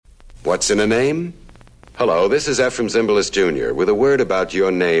What's in a name? Hello, this is Ephraim Zimbalist Jr. with a word about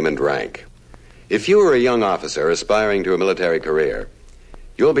your name and rank. If you are a young officer aspiring to a military career,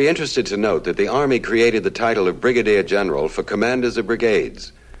 you'll be interested to note that the Army created the title of Brigadier General for commanders of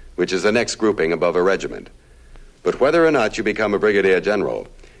brigades, which is the next grouping above a regiment. But whether or not you become a Brigadier General,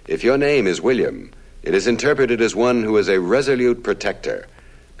 if your name is William, it is interpreted as one who is a resolute protector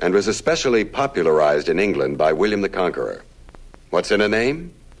and was especially popularized in England by William the Conqueror. What's in a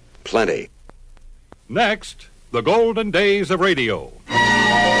name? Plenty. Next, the golden days of radio.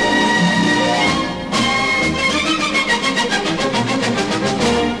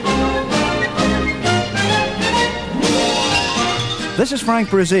 This is Frank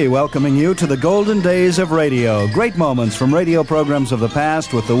Brzee welcoming you to the golden days of radio. Great moments from radio programs of the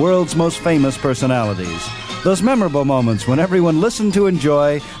past with the world's most famous personalities. Those memorable moments when everyone listened to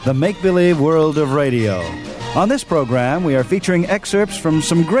enjoy the make-believe world of radio. On this program, we are featuring excerpts from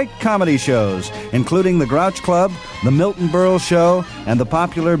some great comedy shows, including The Grouch Club, The Milton Berle Show, and the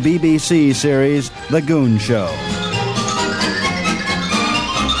popular BBC series, The Goon Show.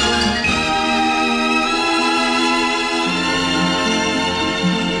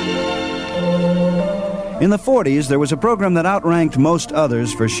 In the 40s, there was a program that outranked most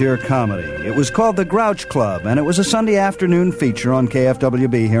others for sheer comedy. It was called The Grouch Club, and it was a Sunday afternoon feature on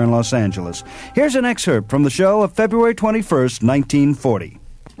KFWB here in Los Angeles. Here's an excerpt from the show of February 21st, 1940.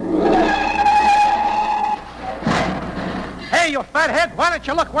 Hey, you fathead, why don't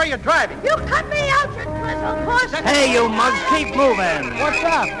you look where you're driving? You cut me out, you twizzle puss! Hey, you mugs, keep moving. What's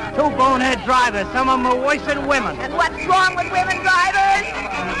up? Two bonehead drivers. Some of them are worse than women. And what's wrong with women drivers?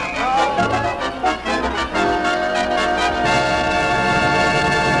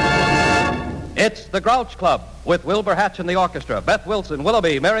 It's the Grouch Club with Wilbur Hatch in the orchestra, Beth Wilson,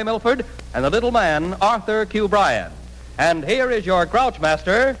 Willoughby, Mary Milford, and the little man, Arthur Q. Bryan. And here is your Grouch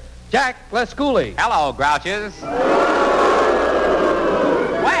master, Jack Lescoulie. Hello, Grouches.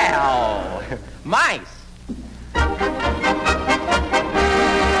 Well, mice.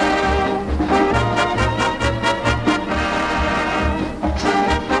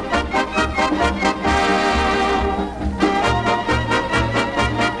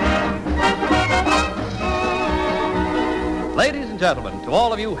 Ladies and gentlemen, to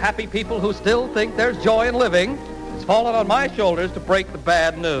all of you happy people who still think there's joy in living, it's fallen on my shoulders to break the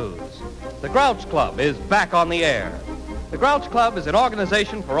bad news. The Grouch Club is back on the air. The Grouch Club is an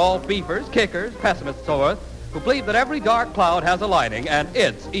organization for all beefers, kickers, pessimists, so forth, who believe that every dark cloud has a lining, and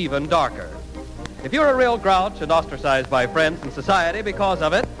it's even darker. If you're a real grouch and ostracized by friends and society because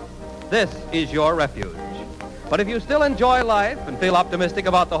of it, this is your refuge. But if you still enjoy life and feel optimistic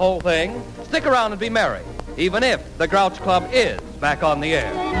about the whole thing, stick around and be merry, even if the Grouch Club is back on the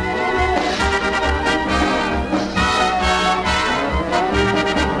air.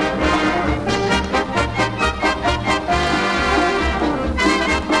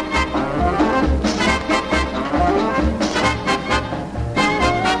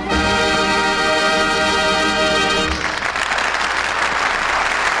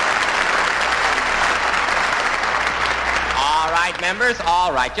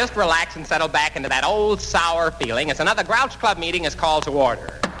 All right, just relax and settle back into that old sour feeling as another Grouch Club meeting is called to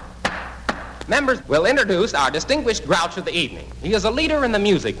order. Members, will introduce our distinguished Grouch of the evening. He is a leader in the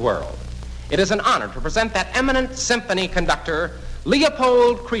music world. It is an honor to present that eminent symphony conductor,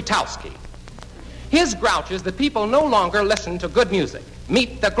 Leopold Kwiatkowski. His grouch is that people no longer listen to good music.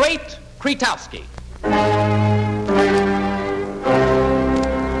 Meet the great Kwiatkowski.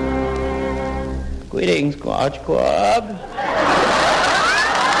 Greetings, Grouch Club.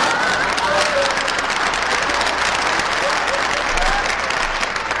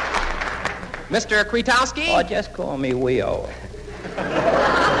 Mr. Kwiatkowski? Oh, just call me Leo.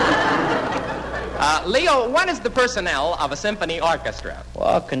 Leo, what is the personnel of a symphony orchestra?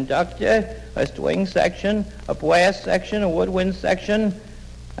 Well, a conductor, a string section, a brass section, a woodwind section,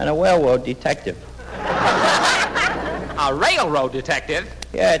 and a railroad detective. A railroad detective?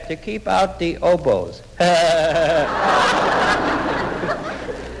 Yeah, to keep out the oboes.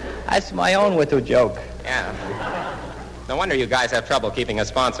 That's my own little joke. Yeah. No wonder you guys have trouble keeping a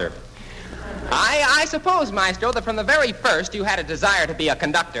sponsor. I suppose, Maestro, that from the very first you had a desire to be a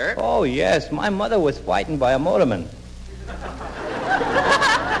conductor. Oh, yes. My mother was frightened by a motorman.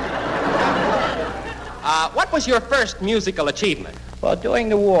 What was your first musical achievement? Well, during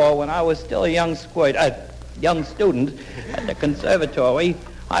the war, when I was still a young student at the conservatory,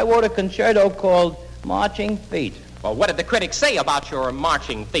 I wrote a concerto called Marching Feet. Well, what did the critics say about your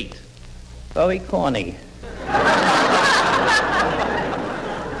marching feet? Very corny.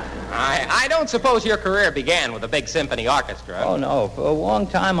 I don't suppose your career began with a big symphony orchestra. Oh, no. For a long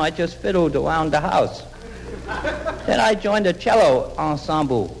time, I just fiddled around the house. Then I joined a cello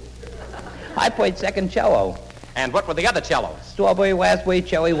ensemble. I played second cello. And what were the other cellos? Strawberry, raspberry,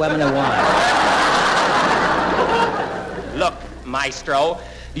 cherry, lemon, and wine. Look, maestro,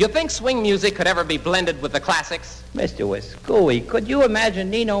 do you think swing music could ever be blended with the classics? Mr. Wiscooey, could you imagine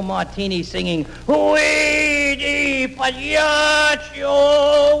Nino Martini singing Weedy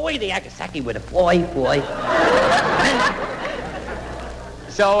Pagliaccio, Weedy Akasaki with a boy?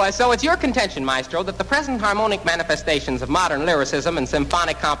 So it's your contention, maestro, that the present harmonic manifestations of modern lyricism and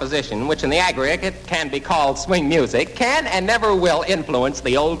symphonic composition, which in the aggregate can be called swing music, can and never will influence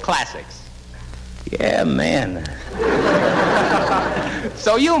the old classics. Yeah, man.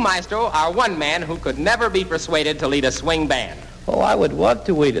 So you, maestro, are one man who could never be persuaded to lead a swing band. Oh, I would love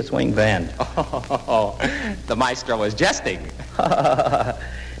to lead a swing band. Oh, the maestro is jesting. The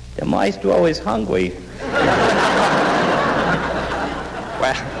maestro is hungry.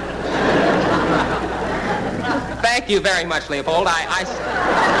 Well, thank you very much, Leopold.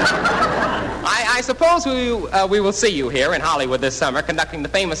 I suppose we will see you here in Hollywood this summer conducting the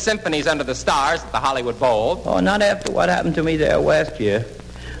famous symphonies under the stars at the Hollywood Bowl. Oh, not after what happened to me there last year.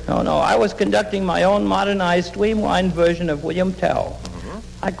 No, I was conducting my own modernized, streamlined version of William Tell.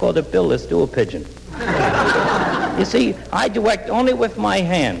 Mm-hmm. I called it Bill the Stool Pigeon. You see, I direct only with my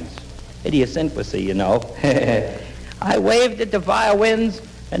hands. Idiosyncrasy, you know. I waved at the violins,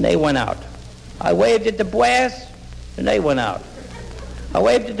 and they went out. I waved at the brass, and they went out. I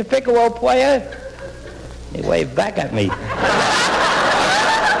waved at the piccolo player, he waved back at me.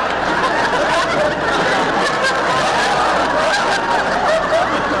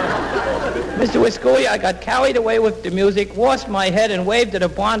 Mr. Wiscooey, I got carried away with the music, lost my head, and waved at a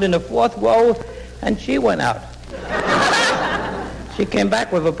blonde in the fourth row, and she went out. She came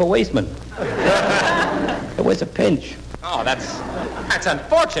back with a policeman. It was a pinch. Oh, that's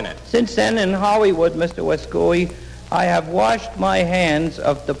unfortunate. Since then, in Hollywood, Mr. Wiscooey, I have washed my hands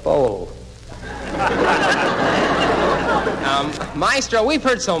of the bowl. Maestro, we've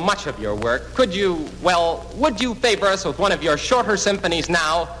heard so much of your work. Would you favor us with one of your shorter symphonies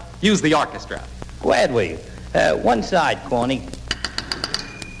now? Use the orchestra. Gladly. One side, Corny.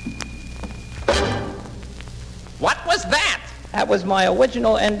 What was that? That was my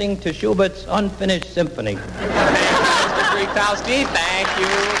original ending to Schubert's Unfinished Symphony. Thank you, Mr. Gritowski. Thank you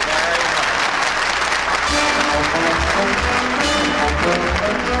very much.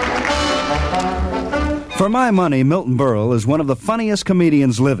 For my money, Milton Berle is one of the funniest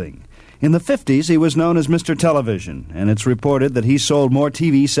comedians living. In the 50s, he was known as Mr. Television, and it's reported that he sold more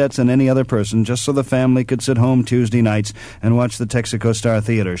TV sets than any other person just so the family could sit home Tuesday nights and watch the Texaco Star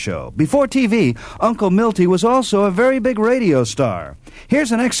Theater show. Before TV, Uncle Milty was also a very big radio star.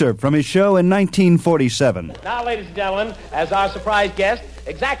 Here's an excerpt from his show in 1947. Now, ladies and gentlemen, as our surprise guest,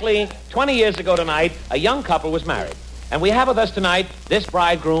 exactly 20 years ago tonight, a young couple was married. And we have with us tonight this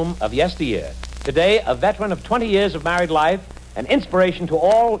bridegroom of yesteryear. Today, a veteran of 20 years of married life, an inspiration to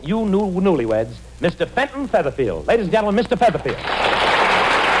all you newlyweds, Mr. Fenton Featherfield. Ladies and gentlemen, Mr. Featherfield.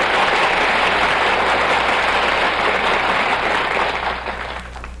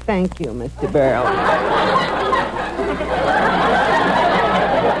 Thank you, Mr. Burrell.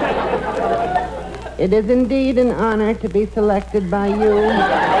 It is indeed an honor to be selected by you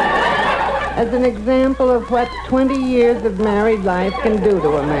as an example of what 20 years of married life can do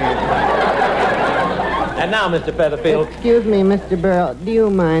to a man. And now, Mr. Featherfield. Excuse me, Mr. Burrell. Do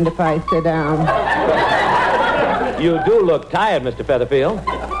you mind if I sit down? You do look tired, Mr. Featherfield.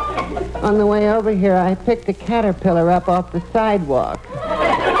 On the way over here, I picked a caterpillar up off the sidewalk.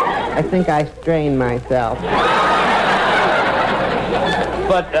 I think I strained myself.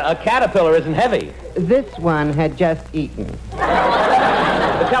 But a caterpillar isn't heavy. This one had just eaten.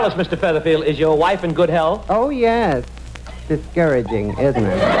 But tell us, Mr. Featherfield, is your wife in good health? Oh, yes. Discouraging, isn't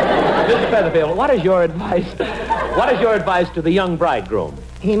it? Mr. Featherfield, what is your advice? What is your advice to the young bridegroom?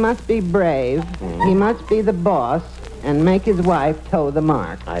 He must be brave. He must be the boss and make his wife toe the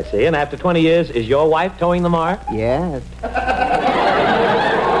mark. I see. And after 20 years, is your wife towing the mark? Yes.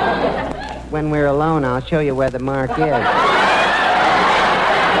 When we're alone, I'll show you where the mark is.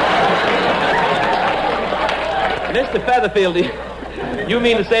 Mr. Featherfield, you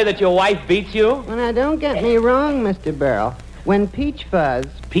mean to say that your wife beats you? Well, now, don't get me wrong, Mr. Burrell. When Peach Fuzz...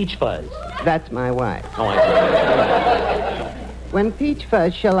 Peach Fuzz? That's my wife. Oh, I see. When Peach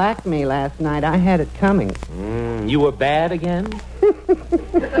Fuzz shellacked me last night, I had it coming. You were bad again?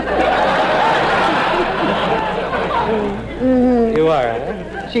 You are,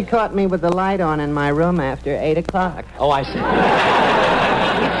 huh? She caught me with the light on in my room after 8 o'clock. Oh, I see.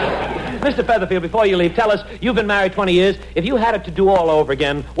 Mr. Featherfield, before you leave, tell us, you've been married 20 years. If you had it to do all over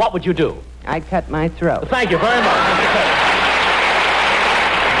again, what would you do? I'd cut my throat. Thank you very much, Mr. Featherfield.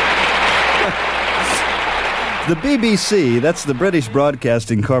 The BBC, that's the British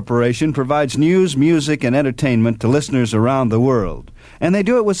Broadcasting Corporation, provides news, music, and entertainment to listeners around the world. And they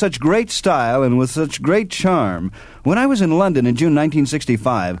do it with such great style and with such great charm. When I was in London in June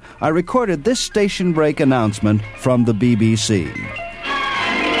 1965, I recorded this station break announcement from the BBC.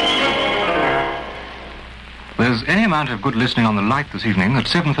 There's any amount of good listening on the light this evening. At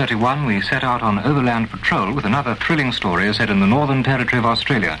 7:31 we set out on overland patrol with another thrilling story set in the Northern Territory of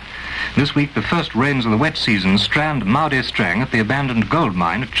Australia. This week the first rains of the wet season strand Maudie Strang at the abandoned gold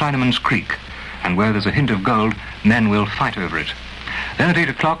mine at Chinaman's Creek. And where there's a hint of gold, men will fight over it. Then at 8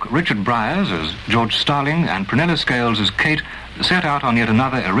 o'clock, Richard Bryars as George Starling and Prunella Scales as Kate set out on yet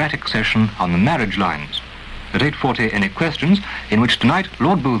another erratic session on the marriage lines. At 8:40, Any Questions, in which tonight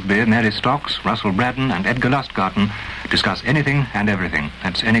Lord Boothby, Mary Stocks, Russell Braddon and Edgar Lustgarten discuss anything and everything.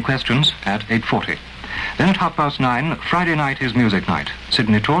 That's Any Questions at 8:40. Then at 9:30, Friday night is Music Night.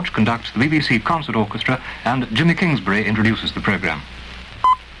 Sidney Torch conducts the BBC Concert Orchestra and Jimmy Kingsbury introduces the programme.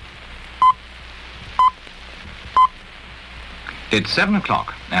 It's 7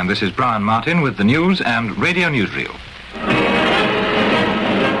 o'clock, and this is Brian Martin with the news and radio newsreel.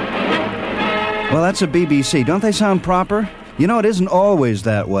 Well, that's a BBC. Don't they sound proper? You know, it isn't always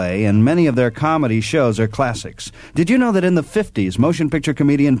that way, and many of their comedy shows are classics. Did you know that in the 50s, motion picture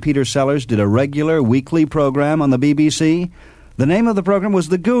comedian Peter Sellers did a regular weekly program on the BBC? The name of the program was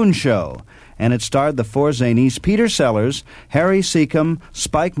The Goon Show, and it starred the four zanies Peter Sellers, Harry Seacombe,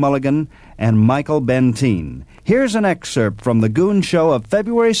 Spike Mulligan, and Michael Benteen. Here's an excerpt from The Goon Show of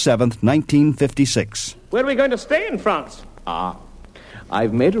February 7th, 1956. Where are we going to stay in France?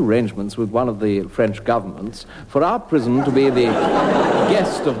 I've made arrangements with one of the French governments for our prison to be the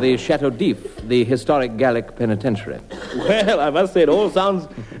guest of the Chateau d'If, the historic Gallic penitentiary. Well, I must say it all sounds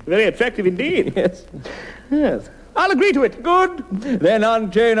very attractive indeed. Yes. Yes. I'll agree to it. Good. Then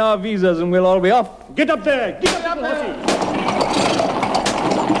unchain our visas and we'll all be off. Get up there. Get up there.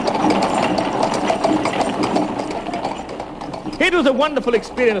 It was a wonderful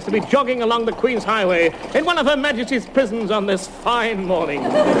experience to be jogging along the Queen's Highway in one of Her Majesty's prisons on this fine morning.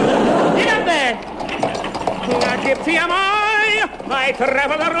 Get up there! A gypsy am I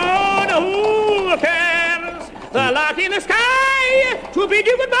travel the road, who cares? The lark in the sky, to bid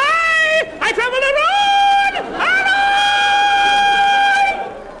you goodbye, I travel the road,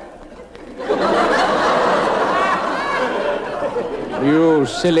 You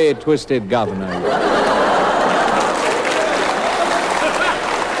silly, twisted governor.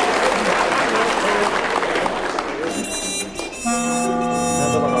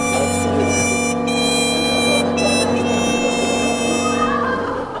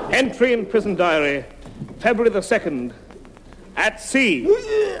 Entry in prison diary, February the 2nd, at sea.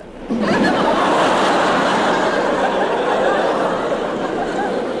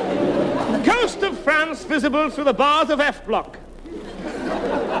 Coast of France visible through the bars of F Block.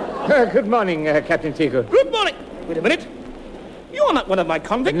 Good morning, Captain Teagle. Good morning. Wait a minute. You're not one of my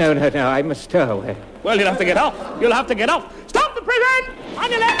convicts. No, I must stow away. Well, you'll have to get off. You'll have to get off. Stop the prison! On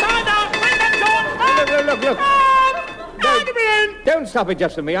your left side now. Bring that door. Stop. Look. Don't stop it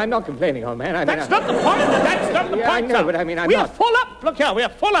just for me. I'm not complaining, old man. That's not the point. That's not the point. I know, but I mean, I'm not. We not. are full up. Look here, we are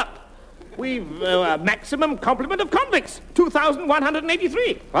full up. We've a maximum complement of convicts.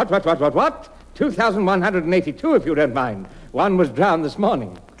 2,183. What? 2,182, if you don't mind. One was drowned this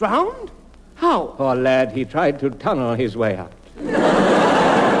morning. Drowned? How? Poor lad, he tried to tunnel his way out.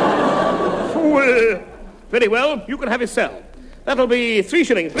 Fool. Very well, you can have his cell. That'll be 3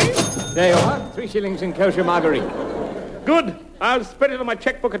 shillings, please. There you are, 3 shillings in kosher margarine. Good. I'll spread it on my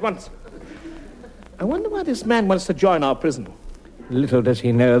checkbook at once. I wonder why this man wants to join our prison. Little does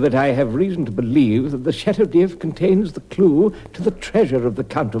he know that I have reason to believe that the Chateau d'If contains the clue to the treasure of the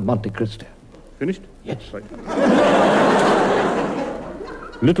Count of Monte Cristo. Finished? Yes. Right.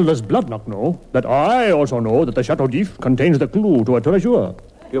 Little does Bloodknock know that I also know that the Chateau d'If contains the clue to a treasure.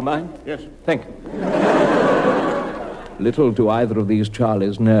 You mind? Yes. Thank you. Little do either of these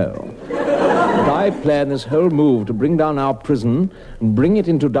Charlies know that I plan this whole move to bring down our prison and bring it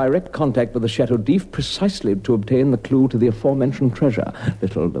into direct contact with the Chateau d'If precisely to obtain the clue to the aforementioned treasure.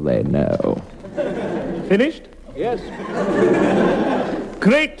 Little do they know. Finished? Yes.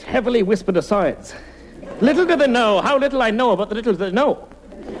 Great heavily whispered asides. Little do they know how little I know about the littles they know.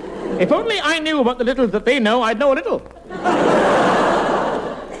 If only I knew about the littles that they know, I'd know a little.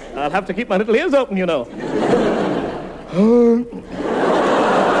 I'll have to keep my little ears open, you know.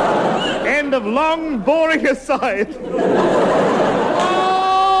 End of long, boring aside.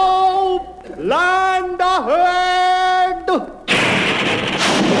 Oh, Land ahead!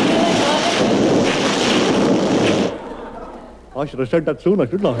 I should have said that sooner,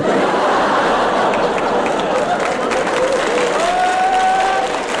 shouldn't I?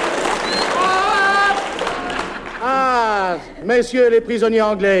 Messieurs les prisonniers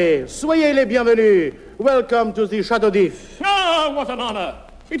anglais, soyez les bienvenus. Welcome to the Château d'If. Oh, what an honor.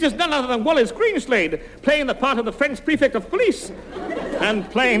 It is none other than Wallace Greenslade, playing the part of the French prefect of police. And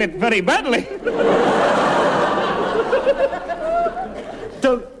playing it very badly.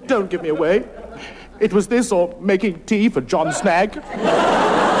 Don't give me away. It was this or making tea for John Snag.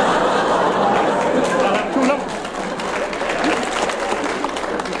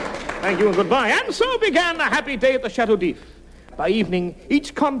 Thank you and goodbye. And so began a happy day at the Château d'If. By evening,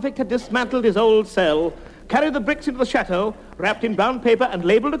 each convict had dismantled his old cell, carried the bricks into the chateau, wrapped in brown paper and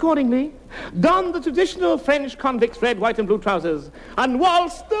labelled accordingly, donned the traditional French convict's red, white and blue trousers, and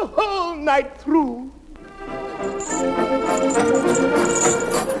waltzed the whole night through.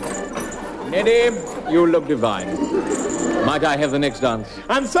 Neddy, you look divine. Might I have the next dance?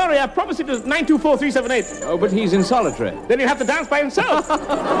 I'm sorry, I promised it was 924378. Oh, but he's in solitary. Then he'll have to dance by himself.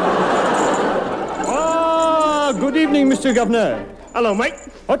 Good evening, Mr. Governor. Hello, mate.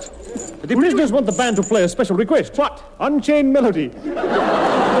 What? The prisoners want the band to play a special request. What? Unchained Melody.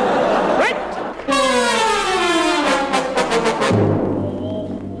 Right.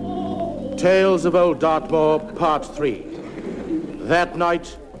 Tales of Old Dartmoor, Part 3. That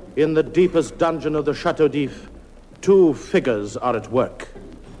night, in the deepest dungeon of the Château d'If, two figures are at work.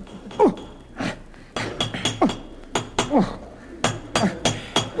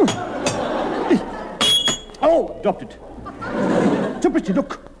 Oh, dropped it. Sapristi,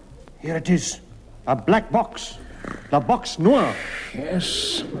 look. Here it is. A black box. The box noir.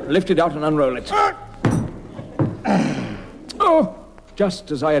 Yes. Lift it out and unroll it. Oh, just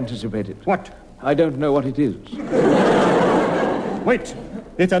as I anticipated. What? I don't know what it is. Wait.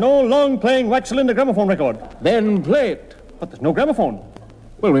 It's an old long-playing wax cylinder gramophone record. Then play it. But there's no gramophone.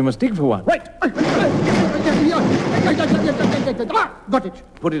 Well, we must dig for one. Right. Got it.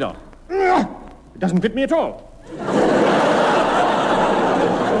 Put it on. It doesn't fit me at all.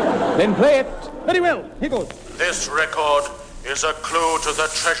 Then play it. Very well. Here goes. This record is a clue to the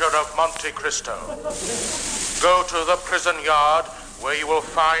treasure of Monte Cristo. Go to the prison yard where you will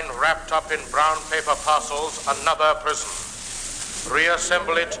find wrapped up in brown paper parcels another prison.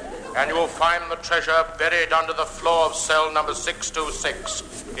 Reassemble it and you will find the treasure buried under the floor of cell number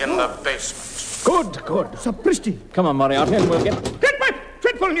 626 in the basement. Good. Sapristi. Come on, Moriarty, and we'll get... Get back!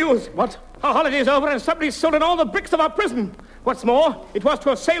 Dreadful news! What? Our holiday's over and somebody's stolen all the bricks of our prison. What's more, it was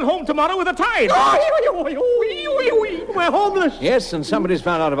to sail home tomorrow with the tide. We're homeless. Yes, and somebody's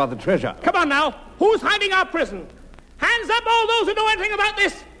found out about the treasure. Come on now. Who's hiding our prison? Hands up, all those who know anything about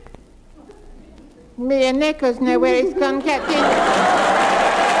this. Me and Nichols know where it's gone, Captain.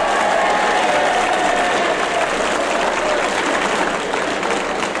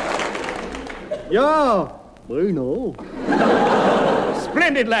 Yeah, we know.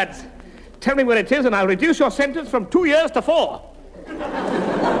 Splendid, lads. Tell me where it is and I'll reduce your sentence from 2 years to 4.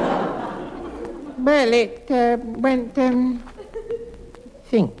 Well, it went,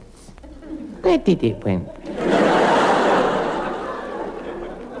 thinks. Where did it went?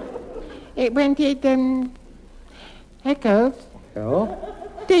 It went, Eccles. Yeah?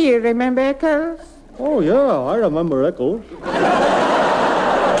 Do you remember Eccles? Oh, yeah, I remember Eccles.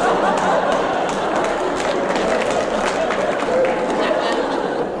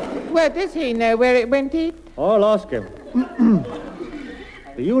 Well, does he know where it went? I'll ask him.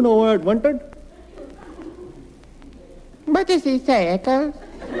 Do you know where it went? What does he say, Eccles?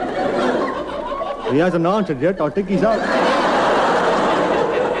 He hasn't answered yet. I think he's out.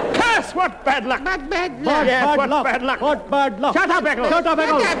 Curse! What bad luck! What bad luck? Yes, Bad what luck. bad luck! What bad luck? Shut up, Eccles! Shut up,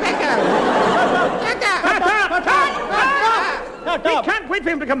 Eccles! Shut up! We can't wait for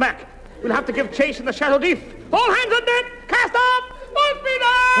him to come back. We'll have to give chase in the Château d'If. All hands on deck! Cast off! Full speed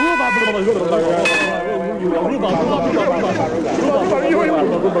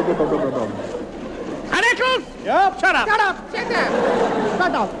And Eccles! Yep. Shut up! Shut up!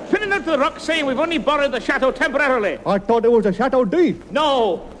 Send a note to the rock saying we've only borrowed the chateau temporarily. I thought it was a Château d'If.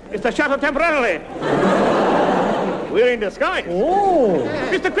 No, it's the chateau temporarily. We're in disguise. Oh.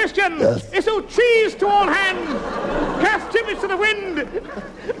 Mr. Christian, issue cheese to all hands. Cast timbers to the wind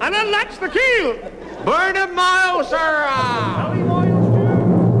and unlatch the keel. Burn a mile, sir.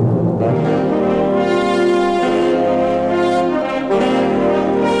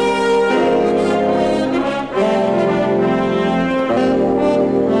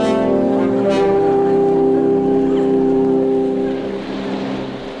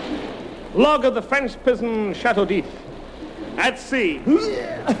 of the French prison Chateau d'If. At sea.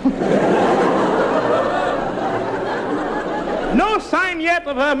 No sign yet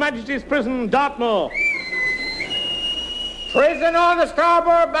of Her Majesty's prison, Dartmoor. Prison on the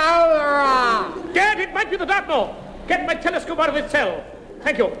starboard bow. Gad, it might be the Dartmoor. Get my telescope out of its cell.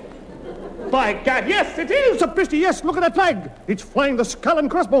 Thank you. By Gad, yes, it is. Sapristi, yes, look at that flag. It's flying the skull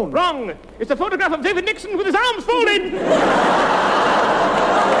and crossbones. Wrong. It's a photograph of David Nixon with his arms folded.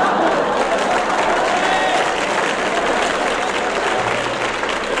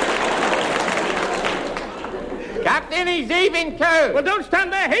 Captain, he's heaving to. Well, don't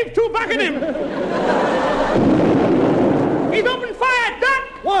stand there. Heave to back at him. He's opened fire, Duck.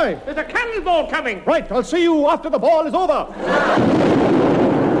 Why? There's a cannonball coming. Right, I'll see you after the ball is over.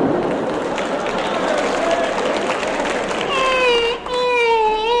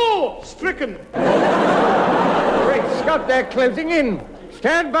 Stricken. Great Scott, they're closing in.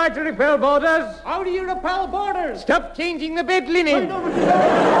 Stand by to repel boarders. How do you repel boarders? Stop changing the bed linen.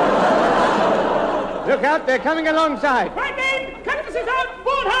 Look out, they're coming alongside. Right, men! Canvases out!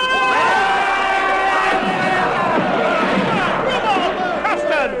 Board her!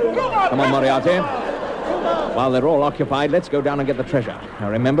 Come on, Moriarty. While they're all occupied, let's go down and get the treasure. Now,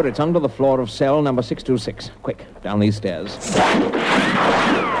 remember, it's under the floor of cell number 626. Quick, down these stairs.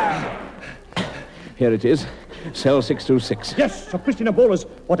 Here it is, cell 626. Yes, Sapristi Bolas.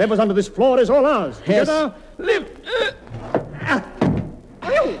 Whatever's under this floor is all ours. Yes. Together, lift.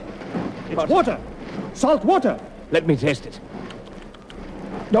 It's water. Salt water. Let me taste it.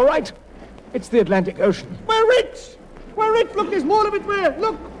 All right. It's the Atlantic Ocean. We're rich. We're rich. Look, there's more of it there.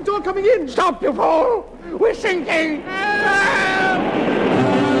 Look, it's all coming in. Stop, you fool. We're sinking.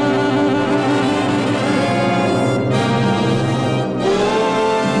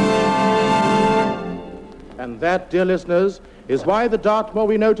 And that, dear listeners, is why the Dartmoor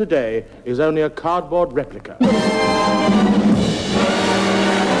we know today is only a cardboard replica.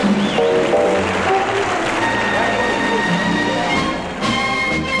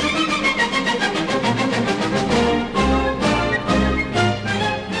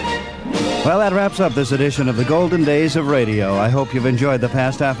 Well, that wraps up this edition of the Golden Days of Radio. I hope you've enjoyed the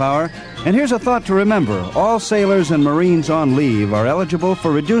past half hour. And here's a thought to remember. All sailors and Marines on leave are eligible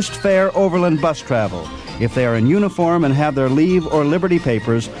for reduced fare overland bus travel if they are in uniform and have their leave or liberty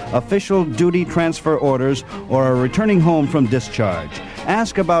papers, official duty transfer orders, or are returning home from discharge.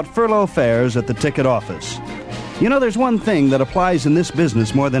 Ask about furlough fares at the ticket office. You know, there's one thing that applies in this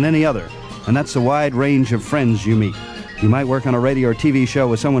business more than any other, and that's the wide range of friends you meet. You might work on a radio or TV show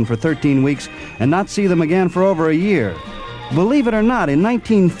with someone for 13 weeks and not see them again for over a year. Believe it or not, in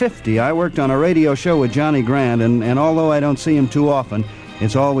 1950, I worked on a radio show with Johnny Grant, and although I don't see him too often,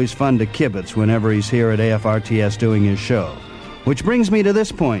 it's always fun to kibitz whenever he's here at AFRTS doing his show. Which brings me to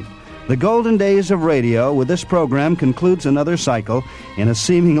this point. The Golden Days of Radio with this program concludes another cycle in a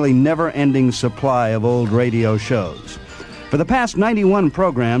seemingly never-ending supply of old radio shows. For the past 91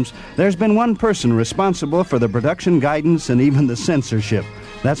 programs, there's been one person responsible for the production guidance and even the censorship.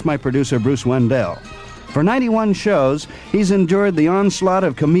 That's my producer, Bruce Wendell. For 91 shows, he's endured the onslaught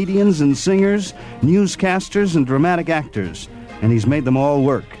of comedians and singers, newscasters and dramatic actors, and he's made them all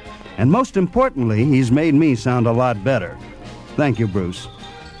work. And most importantly, he's made me sound a lot better. Thank you, Bruce.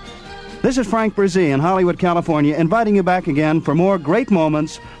 This is Frank Brzee in Hollywood, California, inviting you back again for more great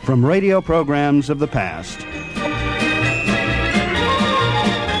moments from radio programs of the past.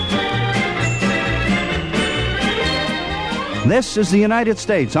 This is the United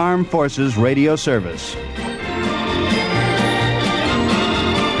States Armed Forces Radio Service.